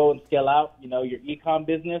we could grow and scale out, your e-com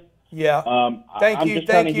business. Yeah. Thank you.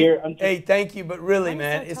 Hey, thank you, but really,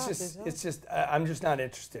 man, it's just, I'm just not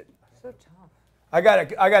interested. So tough. I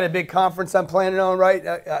got a big conference I'm planning on, right?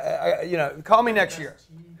 Call me next year.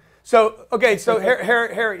 So, okay, so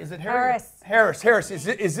Harry, is it Harry? Harris.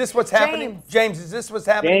 Is this what's happening? James, is this what's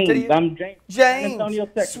happening to you? I'm James. James,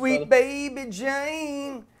 Texas, sweet brother. baby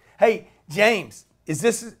James. Hey, James, is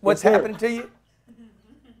this what's happening to you?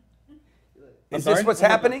 Is this what's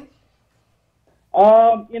happening?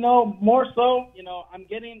 More so, I'm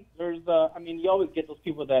getting, you always get those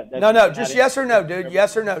people that No, just yes or no, dude.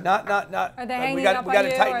 Yes or no. Not. Are they hanging we got up on to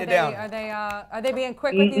you? tighten it down. Are they being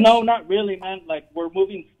quick with you? No, not really, man. Like, we're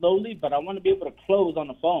moving slowly, but I want to be able to close on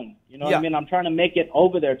the phone. You know what I mean? I'm trying to make it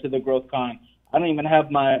over there to the Growth Con. I don't even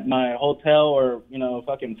have my hotel or,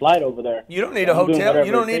 fucking flight over there. You don't need a hotel.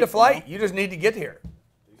 You don't need a flight. You just need to get here.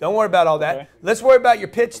 Don't worry about all that. Okay. Let's worry about your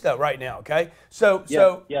pitch, though, right now, okay? So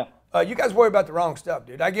yeah. You guys worry about the wrong stuff,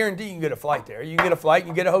 dude. I guarantee you can get a flight there. You can get a flight, you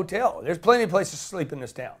can get a hotel. There's plenty of places to sleep in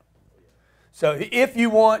this town. So if you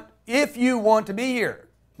want to be here,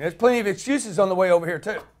 there's plenty of excuses on the way over here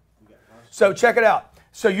too. So check it out.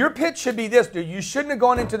 So your pitch should be this, dude. You shouldn't have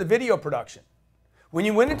gone into the video production. When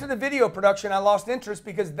you went into the video production, I lost interest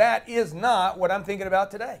because that is not what I'm thinking about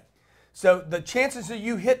today. So the chances of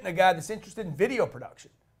you hitting a guy that's interested in video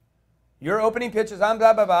production, your opening pitch is I'm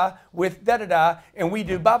blah, blah, blah, with da-da-da, and we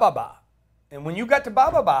do ba-ba-ba. And when you got to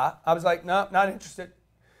ba-ba-ba, I was like, no, not interested.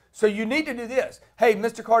 So you need to do this. Hey,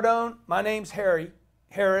 Mr. Cardone, my name's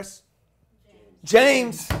Harris.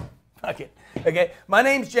 James. Okay, my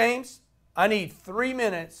name's James. I need 3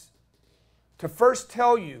 minutes to first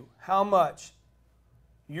tell you how much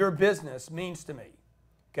your business means to me.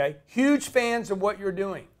 Okay, huge fans of what you're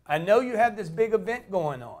doing. I know you have this big event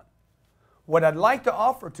going on. What I'd like to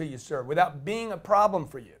offer to you, sir, without being a problem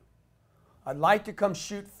for you, I'd like to come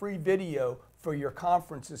shoot free video for your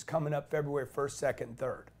conferences coming up February 1st, 2nd, and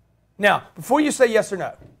 3rd. Now, before you say yes or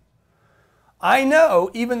no, I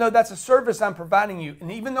know, even though that's a service I'm providing you,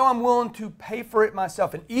 and even though I'm willing to pay for it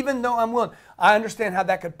myself, and even though I'm willing, I understand how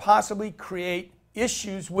that could possibly create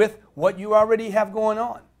issues with what you already have going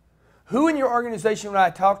on. Who in your organization would I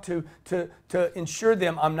talk to ensure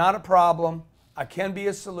them I'm not a problem, I can be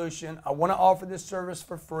a solution, I want to offer this service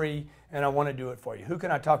for free, and I want to do it for you? Who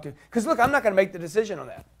can I talk to? Because look, I'm not going to make the decision on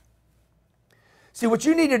that. See, what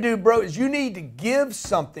you need to do, bro, is you need to give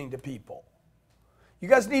something to people. You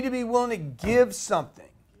guys need to be willing to give something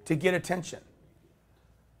to get attention.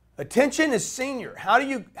 Attention is senior. How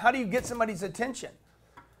do you get somebody's attention?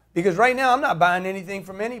 Because right now I'm not buying anything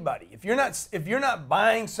from anybody. If you're not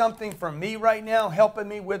buying something from me right now, helping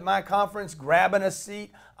me with my conference, grabbing a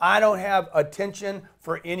seat, I don't have attention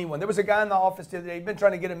for anyone. There was a guy in the office the other day. He'd been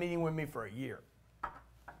trying to get a meeting with me for a year.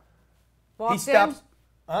 Walked he stops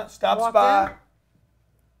Walked by. in?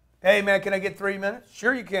 Hey man, can I get 3 minutes?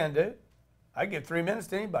 Sure you can, dude. I give 3 minutes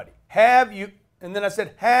to anybody. Have you? And then I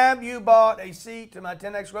said, have you bought a seat to my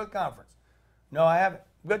 10X Growth Conference? No, I haven't.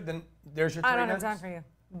 Good, then there's your 3 minutes. I don't have time for you.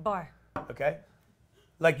 Bye. Okay.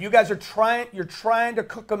 Like you guys are you're trying to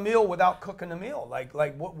cook a meal without cooking a meal. Like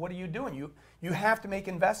what are you doing? You have to make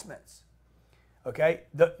investments. Okay.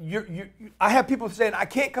 I have people saying, I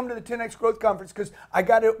can't come to the 10X Growth Conference because I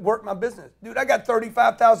got to work my business. Dude, I got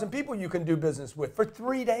 35,000 people you can do business with for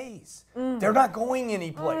 3 days. They're not going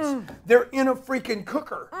anyplace. They're in a freaking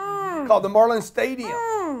cooker called the Marlin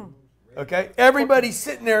Stadium. Okay. Everybody's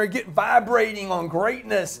sitting there vibrating on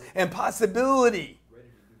greatness and possibility.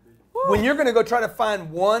 When you're going to go try to find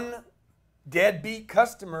one deadbeat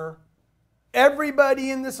customer, everybody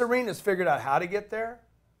in this arena has figured out how to get there,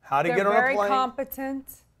 how to get on a plane, very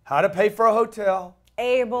competent, how to pay for a hotel,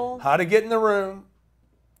 able, how to get in the room.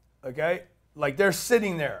 Okay, like they're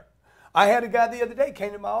sitting there. I had a guy the other day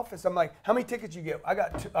came to my office. I'm like, how many tickets you get? I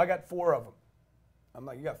got 4 of them. I'm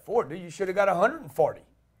like, you got 4, dude? You should have got 140.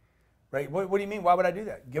 Right? What do you mean? Why would I do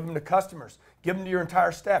that? Give them to customers. Give them to your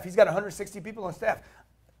entire staff. He's got 160 people on staff.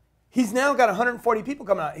 He's now got 140 people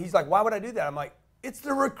coming out. He's like, why would I do that? I'm like, it's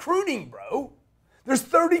the recruiting, bro. There's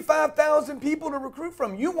 35,000 people to recruit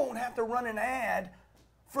from. You won't have to run an ad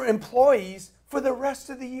for employees for the rest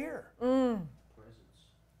of the year.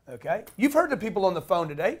 Okay? You've heard the people on the phone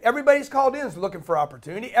today. Everybody's called in is looking for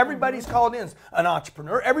opportunity. Everybody's called in is an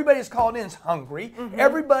entrepreneur. Everybody's called in is hungry.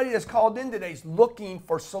 Everybody that's called in today is looking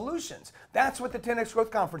for solutions. That's what the 10X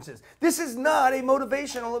Growth Conference is. This is not a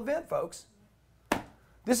motivational event, folks.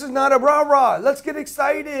 This is not a rah-rah. Let's get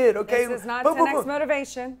excited, okay? This is not 10X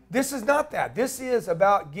motivation. This is not that. This is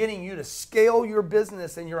about getting you to scale your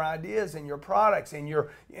business and your ideas and your products and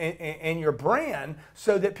your brand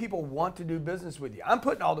so that people want to do business with you. I'm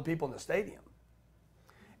putting all the people in the stadium.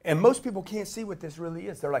 And most people can't see what this really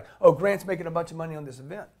is. They're like, oh, Grant's making a bunch of money on this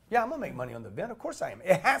event. Yeah, I'm going to make money on the event. Of course I am.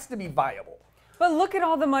 It has to be viable. But look at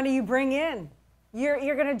all the money you bring in. You're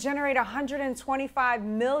going to generate $125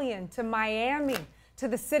 million to Miami, to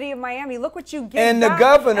the city of Miami. Look what you get. And the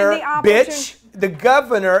governor, bitch, the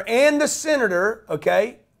governor and the senator,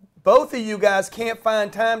 okay, both of you guys can't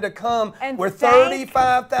find time to come where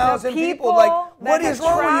 35,000 people, like, what is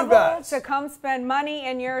wrong with you guys? To come spend money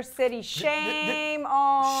in your city. Shame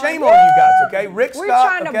on you guys, okay? Rick Scott, we're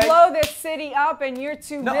trying to blow this city up and you're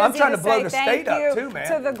too busy I'm trying to blow say the thank state up you too,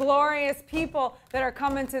 man. to the glorious people that are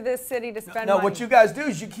coming to this city to spend money. What you guys do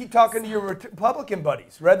is you keep talking to your Republican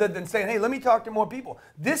buddies rather than saying, hey, let me talk to more people.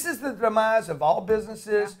 This is the demise of all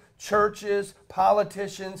businesses, churches,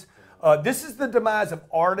 politicians. This is the demise of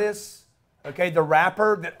artists, okay? The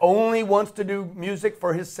rapper that only wants to do music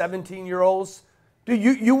for his 17-year-olds. Dude,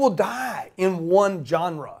 you will die in one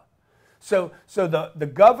genre. So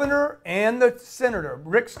the governor and the senator,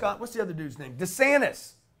 Rick Scott, what's the other dude's name?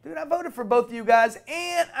 DeSantis. Dude, I voted for both of you guys,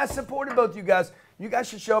 and I supported both of you guys. You guys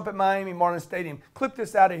should show up at Miami Marlin Stadium. Clip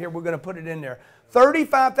this out of here. We're going to put it in there.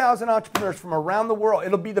 35,000 entrepreneurs from around the world.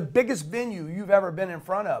 It'll be the biggest venue you've ever been in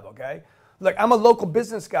front of, okay? Look, I'm a local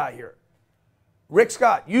business guy here. Rick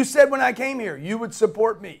Scott, you said when I came here you would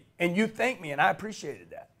support me, and you thanked me, and I appreciated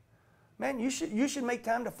that. Man, you should make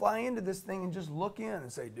time to fly into this thing and just look in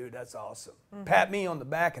and say, dude, that's awesome. Pat me on the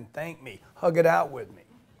back and thank me. Hug it out with me.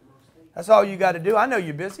 That's all you got to do. I know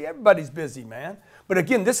you're busy. Everybody's busy, man. But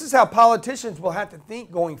again, this is how politicians will have to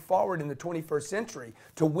think going forward in the 21st century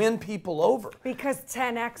to win people over. Because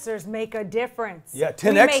 10Xers make a difference. Yeah,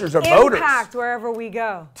 10Xers are voters. Impact wherever we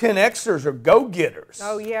go. 10Xers are go-getters.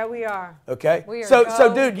 Oh, yeah, we are. Okay? We are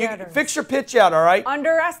so dude, you fix your pitch out, all right?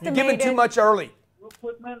 Underestimated. You're giving too much early. Real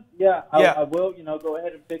quick, man. Yeah, I will, go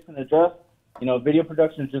ahead and fix and adjust. Video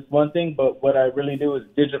production is just one thing, but what I really do is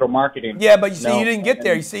digital marketing. Yeah, but you see, you didn't get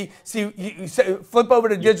there. You see, you say, flip over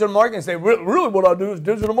to digital marketing and say, really what I do is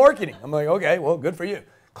digital marketing. I'm like, okay, well, good for you.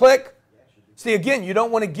 Click. See, again, you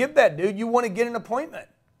don't want to give that dude. You want to get an appointment.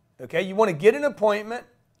 Okay, you want to get an appointment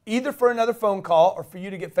either for another phone call or for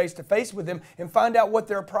you to get face-to-face with them and find out what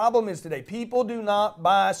their problem is today. People do not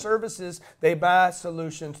buy services. They buy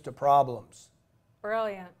solutions to problems.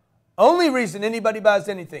 Brilliant. Only reason anybody buys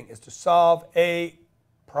anything is to solve a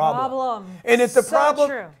problem. And if the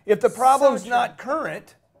problem's not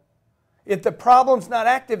current, if the problem's not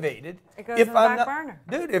activated, it goes in the back burner.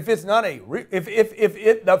 Dude, if it's not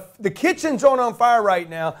the kitchen's on fire right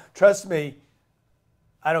now, trust me,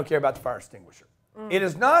 I don't care about the fire extinguisher. It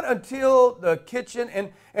is not until the kitchen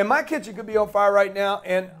and my kitchen could be on fire right now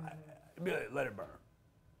and let it burn.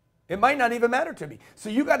 It might not even matter to me. So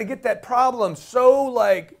you got to get that problem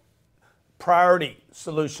so priority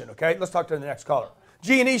solution, okay? Let's talk to the next caller.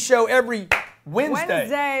 G&E Show every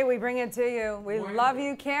Wednesday. We bring it to you. We love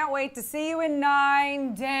you. Can't wait to see you in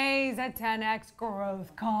 9 days at 10X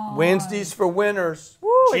Growth Con. Wednesdays for winners. Woo,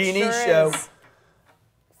 G&E Show.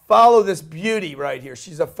 Follow this beauty right here.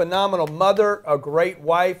 She's a phenomenal mother, a great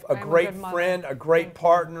wife, a great friend, a great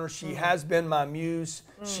partner. She has been my muse.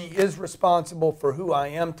 She is responsible for who I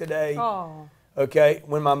am today. Oh. Okay,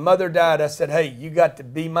 when my mother died, I said, hey, you got to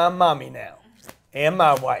be my mommy now, and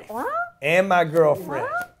my wife, and my girlfriend.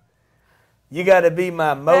 You got to be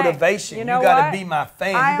my motivation. Hey, you know got to be my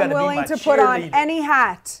fan. I you got to be my willing to put on any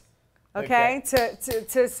hat, okay.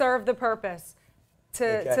 To serve the purpose,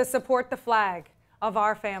 to support the flag of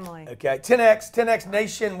our family. Okay, 10X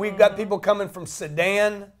Nation, we've got people coming from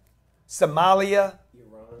Sudan, Somalia,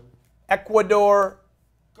 Iran, Ecuador,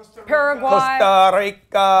 Paraguay, Costa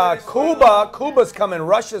Rica, Cuba's coming,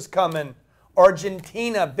 Russia's coming,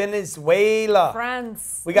 Argentina, Venezuela,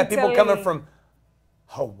 France, we got people coming from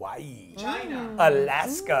Hawaii, China,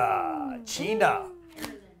 Alaska, China,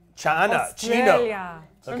 Australia,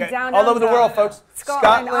 okay, down all over the world, folks.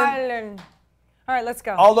 Scotland, Ireland. All right, let's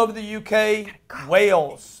go. All over the UK,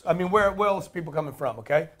 Wales. I mean, where else are people coming from,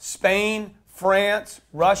 okay? Spain, France,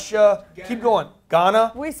 Russia. Keep going.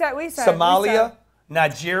 Ghana. We said. Somalia.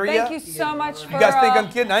 Nigeria. Thank you so much for... You guys think I'm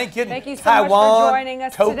kidding? I ain't kidding. Thank you so Taiwan, much for joining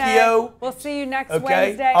us Tokyo, today. We'll see you next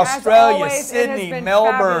Wednesday. Australia, As always, Sydney, it has been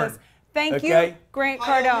Melbourne. Fabulous. Thank you, Grant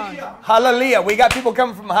Cardone. Hallelujah. We got people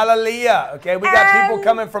coming from Hallelujah. Okay, we got people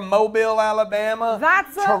coming from Mobile, Alabama.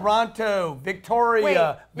 Toronto,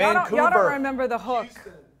 Victoria, Vancouver. Y'all don't remember the hook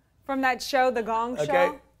from that show, The Gong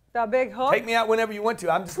Show? The big hook? Take me out whenever you want to.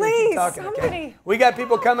 I'm just going to keep talking. Somebody. Okay? We got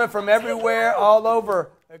people coming from everywhere, all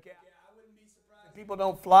over. Okay. People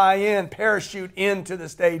don't fly in, parachute into the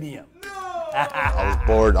stadium. I was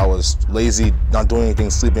bored, I was lazy, not doing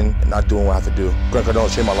anything, sleeping, and not doing what I have to do. Grant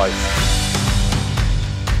Cardone changed my life.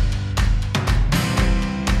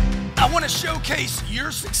 I want to showcase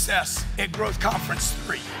your success at Growth Conference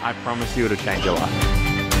 3. I promise you it'll change your life.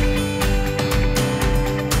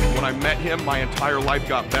 When I met him, my entire life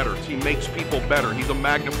got better. He makes people better. He's a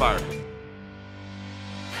magnifier.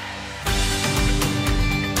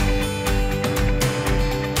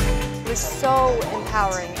 It was so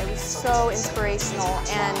empowering. It was so inspirational.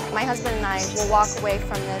 And my husband and I will walk away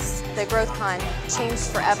from the Growth Con,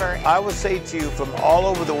 changed forever. I would say to you from all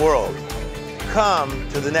over the world, come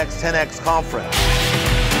to the next 10X conference.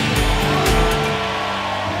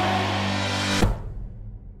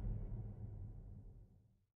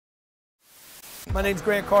 My name's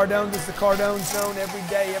Grant Cardone. This is the Cardone Zone every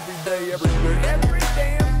day, every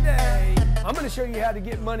damn day. I'm going to show you how to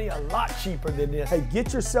get money a lot cheaper than this. Hey,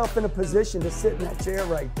 get yourself in a position to sit in that chair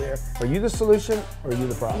right there. Are you the solution or are you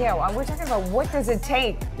the problem? Yeah, well, we're talking about what does it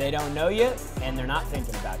take. They don't know you and they're not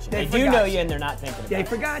thinking about you. They do know you and they're not thinking about you. They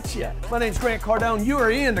forgot you. My name's Grant Cardone. You are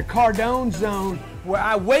in the Cardone Zone where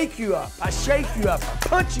I wake you up, I shake you up, I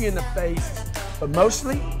punch you in the face. But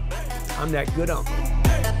mostly, I'm that good uncle.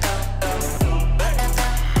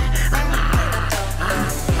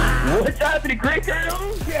 What's happening, Grant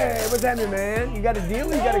Cardone? Yeah, what's happening, man? You got a deal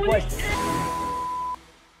or you got a question?